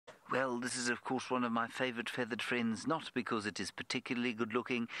Well, this is of course one of my favourite feathered friends, not because it is particularly good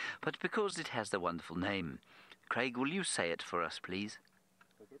looking, but because it has the wonderful name. Craig, will you say it for us, please?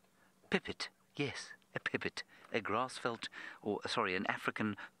 Pippit, yes, a pipit, an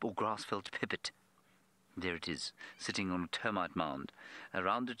African or grass-felt pipit. There it is, sitting on a termite mound.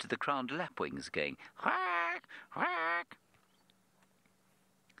 Around it the crowned lapwings going, quack, quack.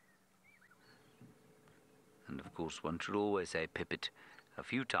 And of course one should always say pipit a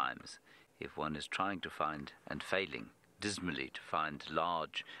few times if one is trying to find, and failing dismally to find,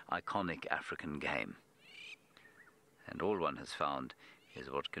 large, iconic African game. And all one has found is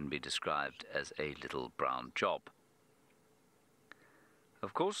what can be described as a little brown job.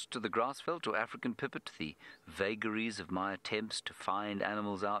 Of course, to the grassveld or African pipit, the vagaries of my attempts to find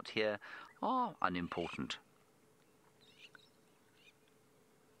animals out here are unimportant.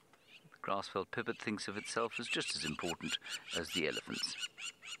 The grassveld pipit thinks of itself as just as important as the elephants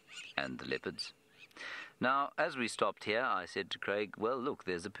and the leopards. Now, as we stopped here, I said to Craig, well, look,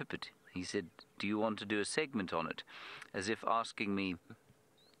 there's a pipit. He said, do you want to do a segment on it? As if asking me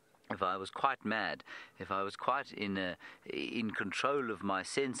if I was quite mad, if I was quite in control of my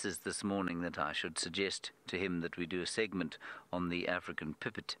senses this morning, that I should suggest to him that we do a segment on the African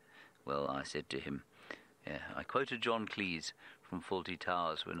pipit. Well, I said to him, I quoted John Cleese from Fawlty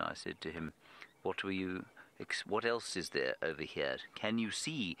Towers when I said to him, what else is there over here? Can you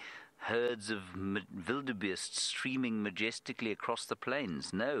see herds of wildebeest streaming majestically across the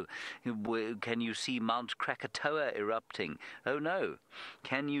plains? No. Can you see Mount Krakatoa erupting? Oh no.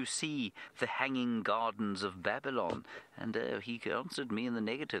 Can you see the hanging gardens of Babylon? And he answered me in the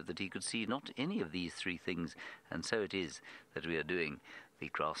negative, that he could see not any of these three things. And so it is that we are doing the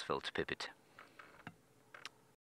grass-felt pipit.